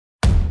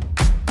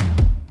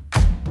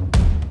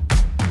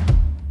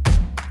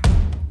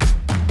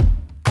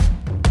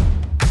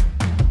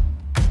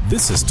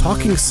This is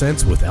Talking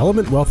Sense with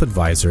Element Wealth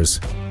Advisors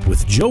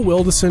with Joe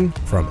Wildison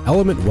from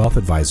Element Wealth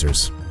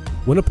Advisors.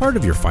 When a part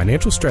of your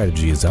financial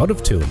strategy is out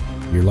of tune,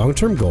 your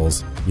long-term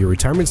goals, your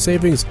retirement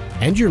savings,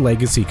 and your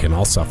legacy can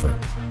all suffer.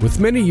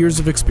 With many years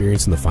of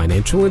experience in the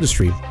financial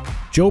industry,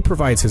 Joe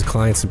provides his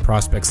clients and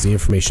prospects the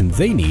information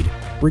they need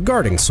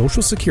regarding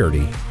Social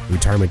Security,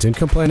 retirement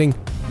income planning,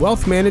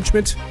 wealth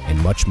management, and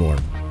much more.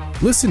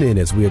 Listen in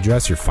as we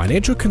address your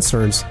financial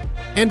concerns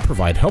and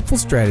provide helpful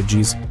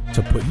strategies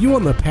to put you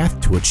on the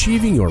path to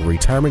achieving your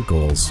retirement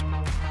goals.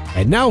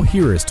 And now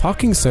here is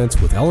Talking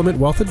Sense with Element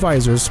Wealth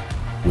Advisors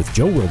with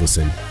Joe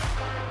Wildison.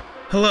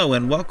 Hello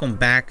and welcome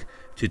back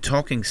to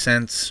Talking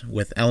Sense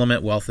with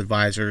Element Wealth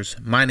Advisors.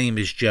 My name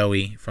is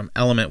Joey from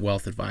Element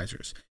Wealth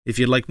Advisors. If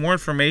you'd like more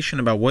information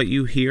about what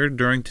you hear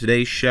during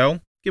today's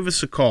show, give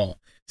us a call,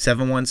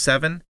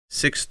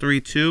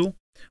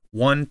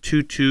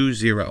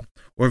 717-632-1220,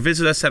 or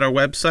visit us at our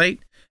website,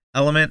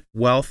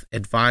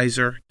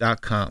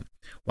 elementwealthadvisor.com.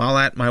 While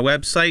at my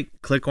website,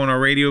 click on our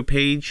radio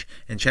page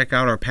and check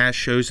out our past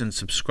shows and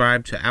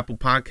subscribe to Apple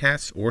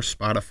Podcasts or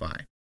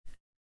Spotify.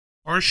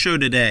 Our show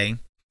today,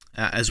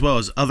 as well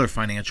as other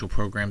financial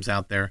programs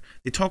out there,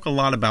 they talk a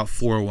lot about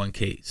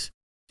 401ks.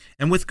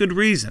 And with good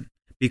reason,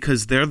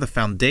 because they're the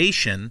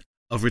foundation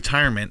of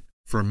retirement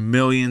for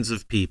millions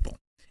of people.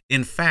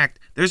 In fact,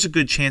 there's a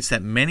good chance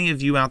that many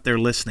of you out there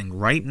listening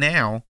right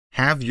now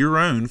have your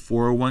own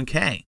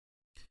 401k.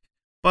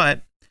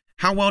 But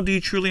how well do you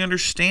truly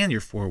understand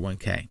your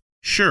 401k?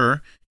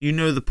 Sure, you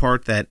know the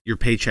part that your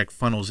paycheck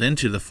funnels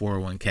into the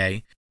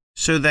 401k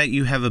so that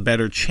you have a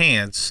better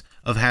chance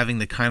of having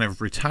the kind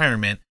of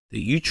retirement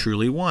that you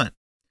truly want.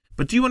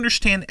 But do you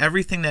understand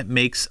everything that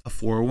makes a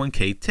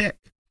 401k tick?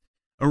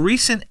 A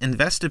recent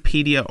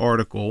Investopedia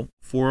article,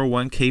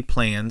 401k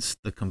Plans,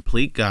 The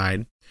Complete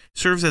Guide,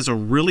 serves as a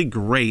really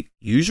great,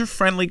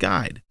 user-friendly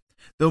guide.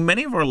 Though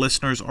many of our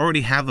listeners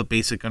already have a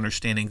basic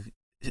understanding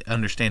of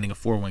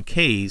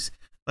 401ks,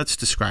 let's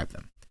describe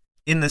them.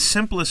 In the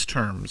simplest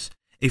terms,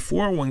 a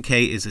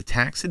 401k is a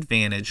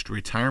tax-advantaged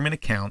retirement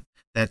account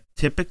that's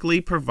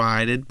typically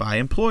provided by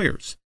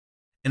employers.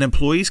 An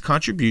employee's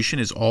contribution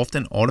is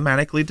often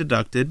automatically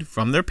deducted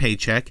from their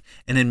paycheck,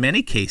 and in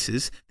many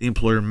cases, the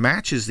employer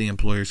matches the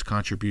employer's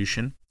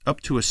contribution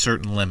up to a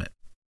certain limit.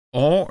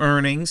 All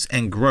earnings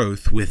and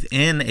growth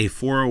within a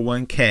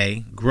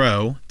 401k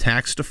grow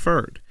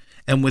tax-deferred,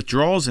 and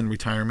withdrawals in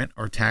retirement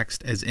are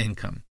taxed as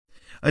income.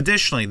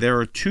 Additionally, there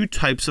are two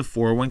types of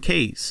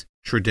 401ks,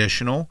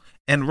 traditional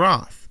and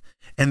Roth,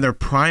 and their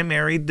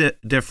primary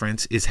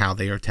difference is how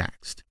they are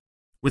taxed.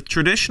 With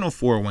traditional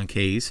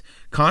 401ks,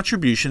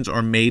 contributions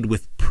are made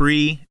with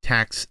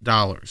pre-tax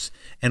dollars,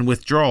 and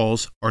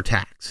withdrawals are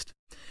taxed.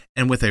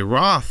 And with a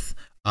Roth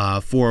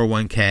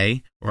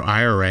 401k or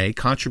IRA,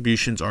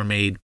 contributions are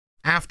made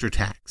after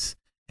tax,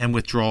 and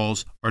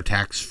withdrawals are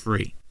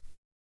tax-free.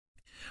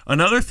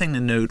 Another thing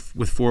to note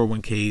with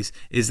 401ks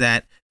is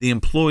that the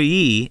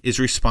employee is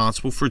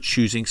responsible for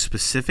choosing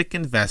specific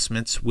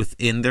investments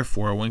within their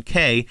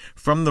 401k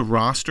from the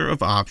roster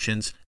of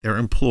options their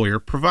employer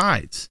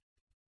provides.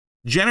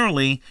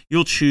 Generally,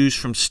 you'll choose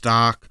from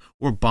stock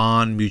or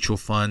bond mutual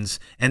funds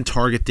and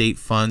target date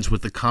funds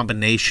with a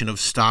combination of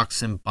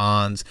stocks and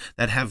bonds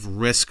that have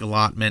risk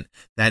allotment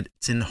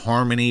that's in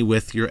harmony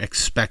with your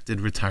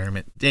expected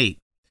retirement date.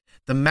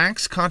 The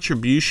max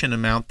contribution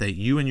amount that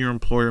you and your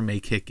employer may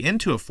kick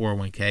into a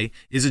 401k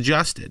is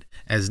adjusted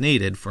as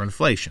needed for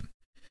inflation.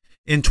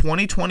 In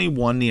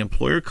 2021, the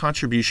employer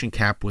contribution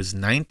cap was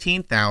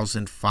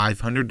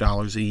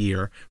 $19,500 a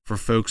year for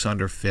folks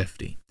under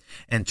 50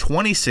 and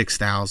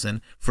 $26,000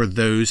 for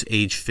those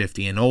age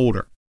 50 and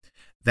older.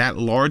 That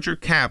larger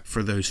cap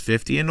for those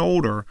 50 and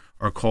older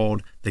are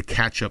called the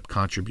catch-up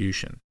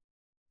contribution.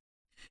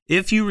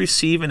 If you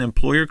receive an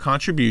employer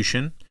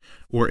contribution,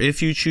 or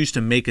if you choose to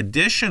make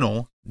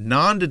additional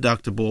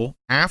non-deductible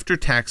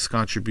after-tax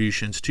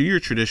contributions to your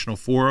traditional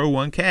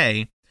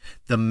 401k,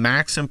 the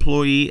max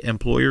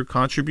employer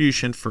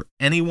contribution for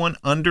anyone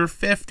under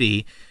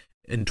 50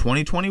 in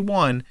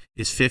 2021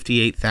 is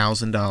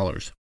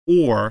 $58,000,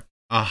 or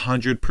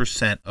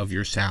 100% of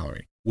your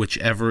salary,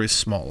 whichever is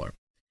smaller.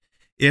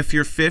 If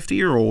you're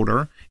 50 or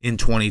older in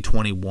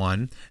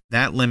 2021,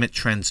 that limit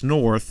trends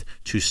north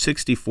to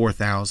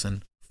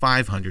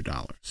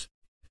 $64,500.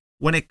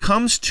 When it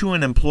comes to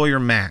an employer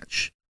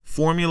match,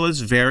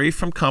 formulas vary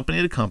from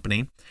company to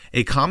company.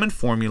 A common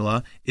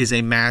formula is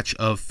a match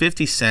of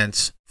 50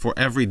 cents for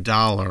every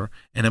dollar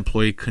an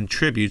employee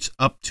contributes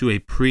up to a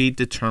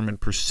predetermined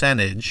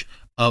percentage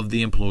of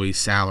the employee's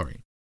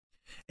salary.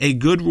 A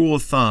good rule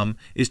of thumb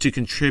is to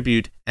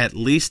contribute at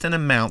least an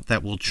amount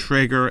that will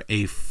trigger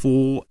a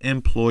full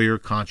employer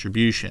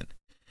contribution.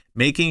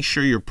 Making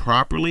sure you're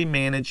properly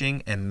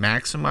managing and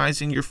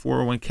maximizing your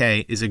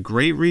 401k is a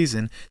great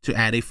reason to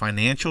add a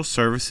financial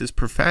services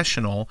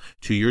professional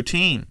to your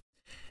team.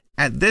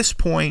 At this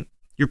point,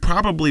 you're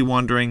probably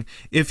wondering,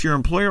 if your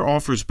employer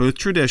offers both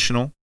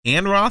traditional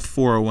and Roth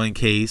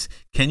 401ks,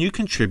 can you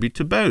contribute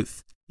to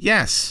both?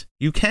 Yes,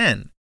 you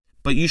can.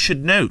 But you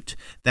should note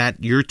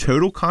that your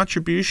total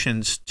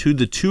contributions to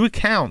the two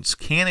accounts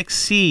can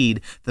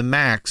exceed the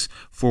max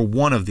for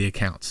one of the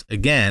accounts,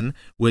 again,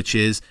 which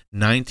is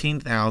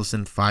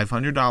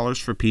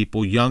 $19,500 for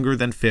people younger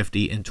than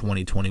 50 in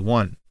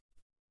 2021.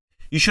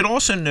 You should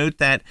also note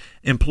that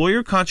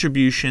employer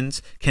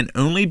contributions can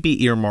only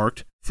be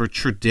earmarked for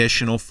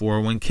traditional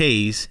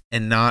 401ks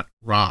and not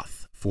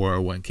Roth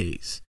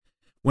 401ks.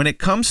 When it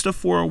comes to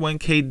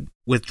 401k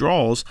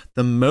withdrawals,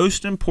 the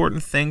most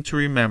important thing to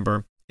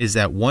remember is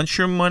that once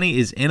your money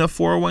is in a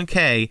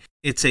 401k,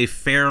 it's a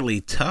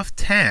fairly tough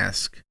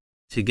task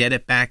to get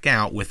it back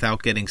out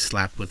without getting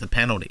slapped with a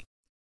penalty.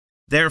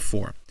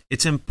 Therefore,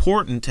 it's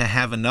important to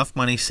have enough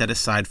money set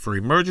aside for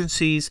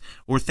emergencies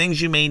or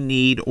things you may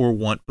need or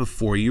want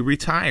before you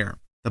retire.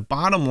 The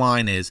bottom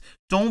line is,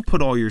 don't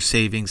put all your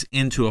savings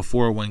into a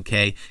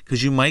 401k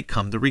because you might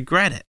come to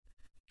regret it.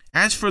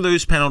 As for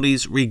those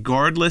penalties,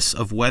 regardless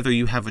of whether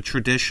you have a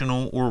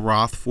traditional or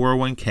Roth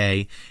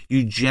 401k,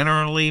 you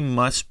generally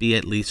must be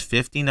at least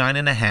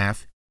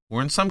 59.5,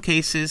 or in some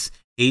cases,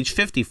 age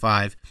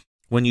 55,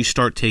 when you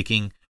start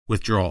taking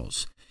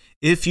withdrawals.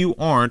 If you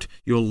aren't,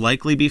 you'll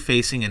likely be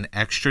facing an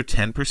extra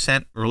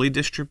 10% early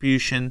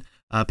distribution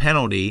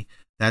penalty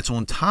that's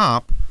on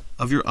top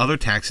of your other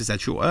taxes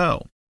that you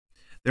owe.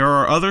 There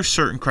are other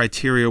certain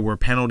criteria where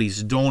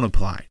penalties don't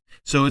apply,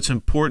 so it's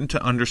important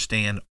to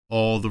understand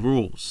all the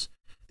rules.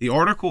 The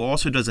article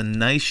also does a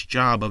nice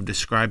job of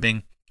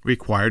describing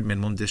required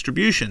minimum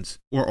distributions,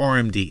 or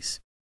RMDs.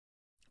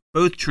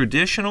 Both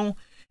traditional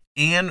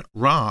and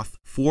Roth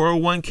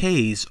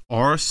 401ks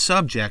are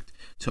subject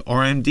to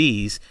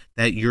RMDs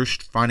that your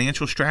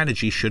financial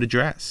strategy should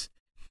address.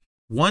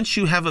 Once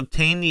you have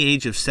obtained the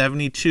age of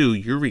 72,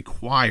 you're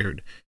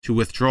required to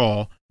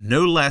withdraw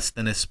no less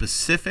than a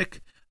specific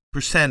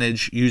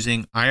percentage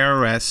using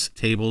IRS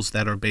tables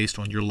that are based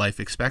on your life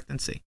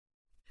expectancy.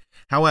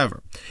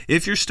 However,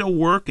 if you're still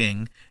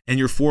working and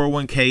your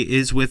 401k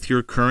is with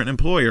your current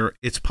employer,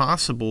 it's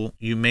possible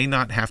you may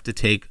not have to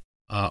take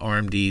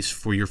RMDs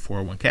for your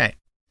 401k.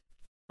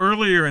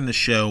 Earlier in the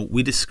show,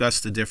 we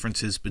discussed the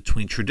differences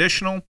between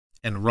traditional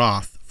and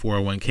Roth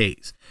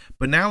 401ks.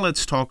 But now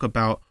let's talk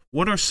about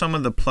what are some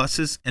of the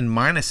pluses and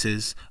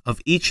minuses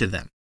of each of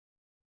them.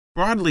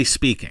 Broadly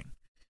speaking,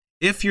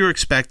 if you're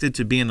expected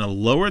to be in a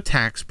lower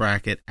tax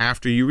bracket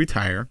after you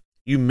retire,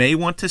 you may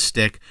want to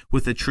stick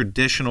with a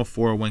traditional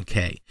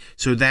 401k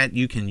so that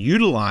you can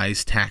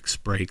utilize tax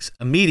breaks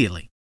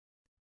immediately.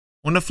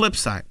 On the flip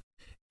side,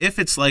 if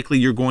it's likely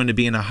you're going to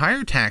be in a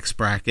higher tax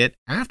bracket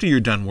after you're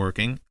done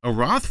working, a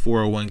Roth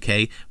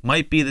 401k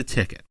might be the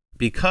ticket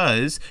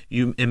because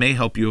it may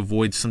help you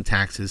avoid some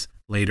taxes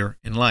later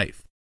in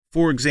life.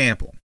 For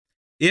example,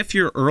 if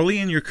you're early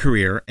in your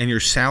career and your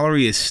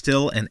salary is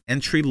still an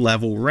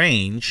entry-level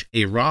range,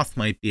 a Roth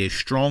might be a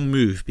strong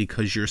move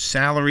because your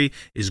salary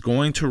is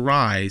going to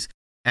rise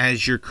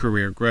as your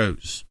career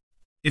grows.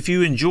 If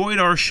you enjoyed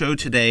our show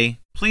today,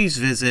 please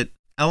visit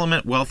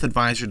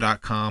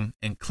elementwealthadvisor.com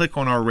and click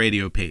on our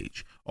radio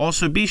page.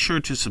 Also, be sure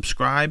to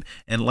subscribe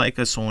and like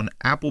us on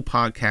Apple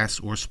Podcasts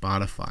or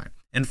Spotify.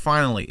 And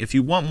finally, if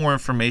you want more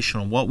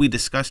information on what we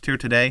discussed here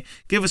today,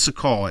 give us a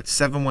call at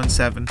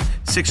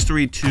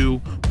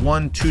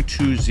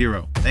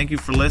 717-632-1220. Thank you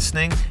for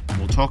listening, and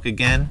we'll talk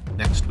again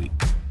next week.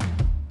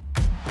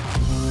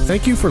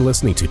 Thank you for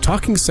listening to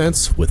Talking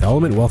Sense with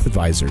Element Wealth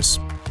Advisors.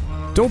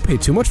 Don't pay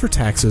too much for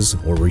taxes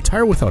or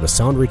retire without a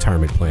sound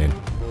retirement plan.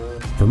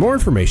 For more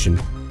information,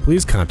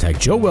 please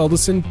contact Joe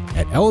Weldison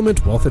at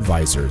Element Wealth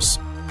Advisors.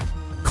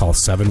 Call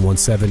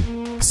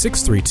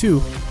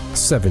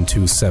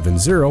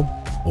 717-632-7270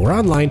 or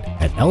online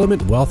at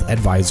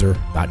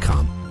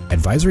elementwealthadvisor.com.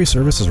 Advisory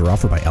services are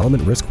offered by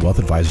Element Risk Wealth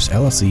Advisors,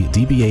 LLC,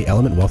 DBA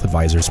Element Wealth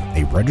Advisors,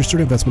 a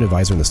registered investment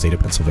advisor in the state of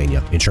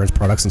Pennsylvania. Insurance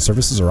products and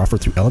services are offered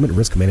through Element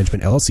Risk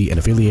Management, LLC, an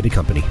affiliated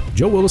company.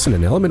 Joe Wilson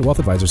and Element Wealth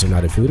Advisors are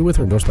not affiliated with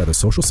or endorsed by the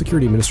Social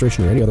Security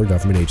Administration or any other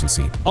government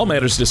agency. All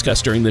matters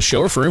discussed during this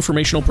show are for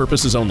informational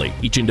purposes only.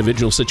 Each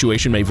individual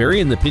situation may vary,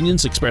 and the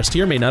opinions expressed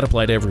here may not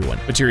apply to everyone.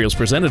 Materials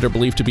presented are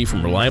believed to be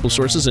from reliable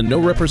sources, and no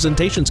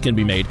representations can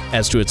be made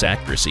as to its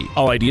accuracy.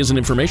 All ideas and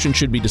information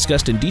should be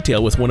discussed in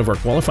detail with one of our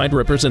qualified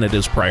representatives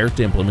prior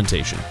to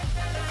implementation.